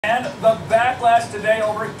And the backlash today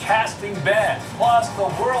over casting Ben. Plus, the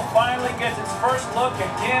world finally gets its first look at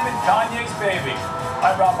Kim and Kanye's baby.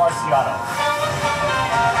 I'm Rob Marciano.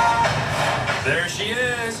 There she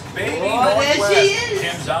is, baby Northwest. There she is.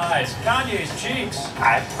 Kim's eyes, Kanye's cheeks.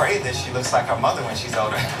 I pray that she looks like her mother when she's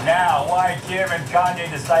older. Now, why Kim and Kanye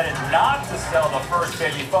decided not to sell the first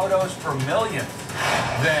baby photos for millions.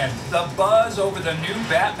 Then, the buzz over the new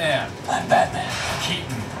Batman. I'm Batman.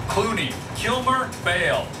 Keaton, Clooney, Kilmer,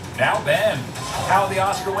 Bale. Now Ben. How the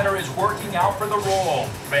Oscar winner is working out for the role.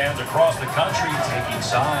 Fans across the country taking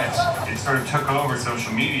sides. It sort of took over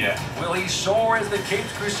social media. Will he soar as the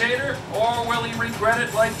Capes Crusader, or will he regret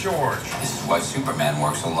it like George? This is why Superman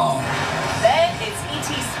works alone. Then it's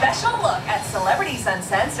E.T.'s special look at Celebrities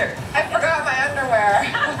Uncensored. I forgot my underwear.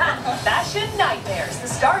 Fashion nightmares the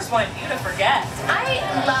stars want you to forget. I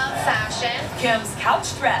love fashion. Kim's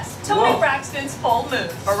couch dress, Toni Braxton's full moon,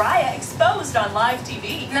 Mariah exposed on live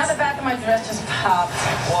TV. Now the back of my dress just popped.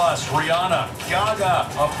 Plus, Rihanna, Gaga,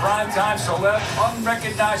 a primetime celeb,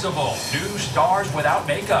 unrecognizable. New stars without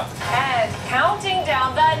makeup. And counting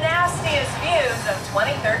down the nastiest views of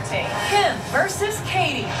 2013. Kim versus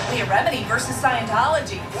Katie. Leah Remini versus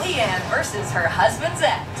Scientology. Leanne versus her husband's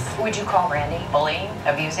ex. Would you call Randy bullying,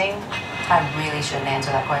 abusing? I really shouldn't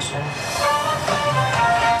answer that question.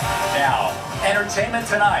 Now, Entertainment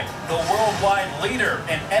Tonight, the worldwide leader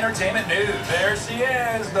in entertainment news. There she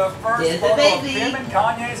is, the first There's the photo of baby. Kim and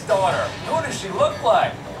Kanye's daughter. Who does she look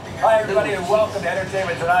like? Hi, everybody, and welcome to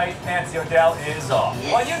Entertainment Tonight. Nancy O'Dell is off.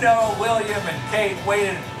 Yes. Well, you know, William and Kate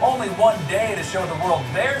waited only one day to show the world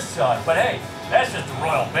their son. But hey, that's just a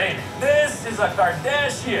royal baby. This is a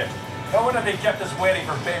Kardashian. No wonder they kept us waiting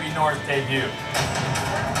for baby North's debut.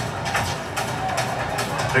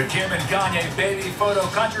 The Kim and Kanye baby photo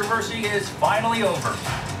controversy is finally over.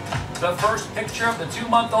 The first picture of the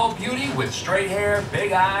 2-month-old beauty with straight hair,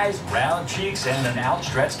 big eyes, round cheeks, and an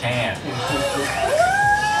outstretched hand.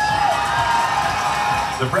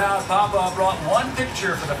 The proud papa brought one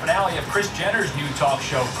picture for the finale of Kris Jenner's new talk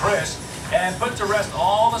show, Kris, and put to rest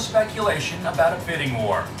all the speculation about a bidding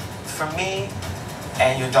war. For me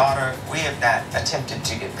and your daughter, we have not attempted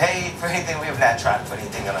to get paid for anything. We have not tried to put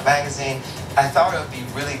anything on a magazine. I thought it would be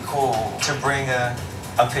really cool to bring a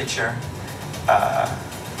picture of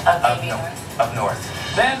North.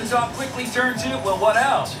 Then the talk quickly turned to, well, what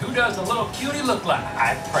else? Who does the little cutie look like?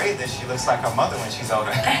 I pray that she looks like her mother when she's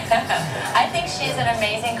older. I think she's an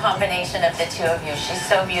amazing combination of the two of you. She's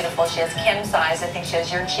so beautiful. She has Kim's eyes. I think she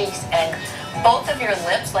has your cheeks and both of your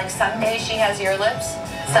lips. Like some days she has your lips,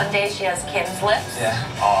 some days she has Kim's lips. Yeah.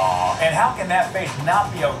 Aw, and how can that face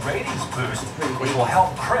not be a ratings boost, which will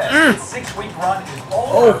help Kris? Its 6-week run is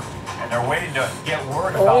over, and they're waiting to get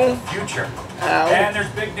word about the future. And there's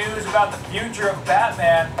big news about the future of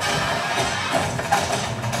Batman.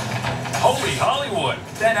 Holy Hollywood!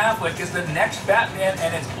 Ben Affleck is the next Batman,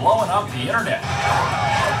 and it's blowing up the internet.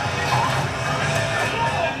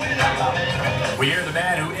 We hear the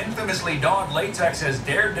man who infamously donned latex as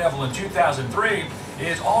Daredevil in 2003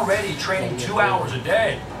 is already training 2 hours a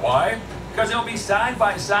day. Why? Because he'll be side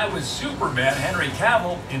by side with Superman Henry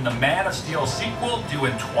Cavill in the Man of Steel sequel due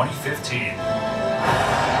in 2015.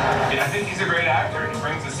 I think he's a great actor. He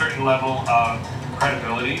brings a certain level of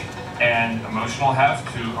credibility and emotional heft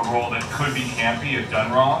to a role that could be campy if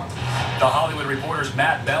done wrong. The Hollywood Reporter's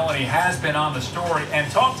Matt Bellany has been on the story and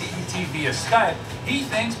talked to ET via Skype. He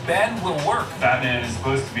thinks Ben will work. Batman is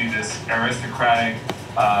supposed to be this aristocratic,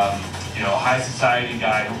 high society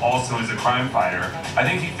guy who also is a crime fighter. I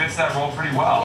think he fits that role pretty well.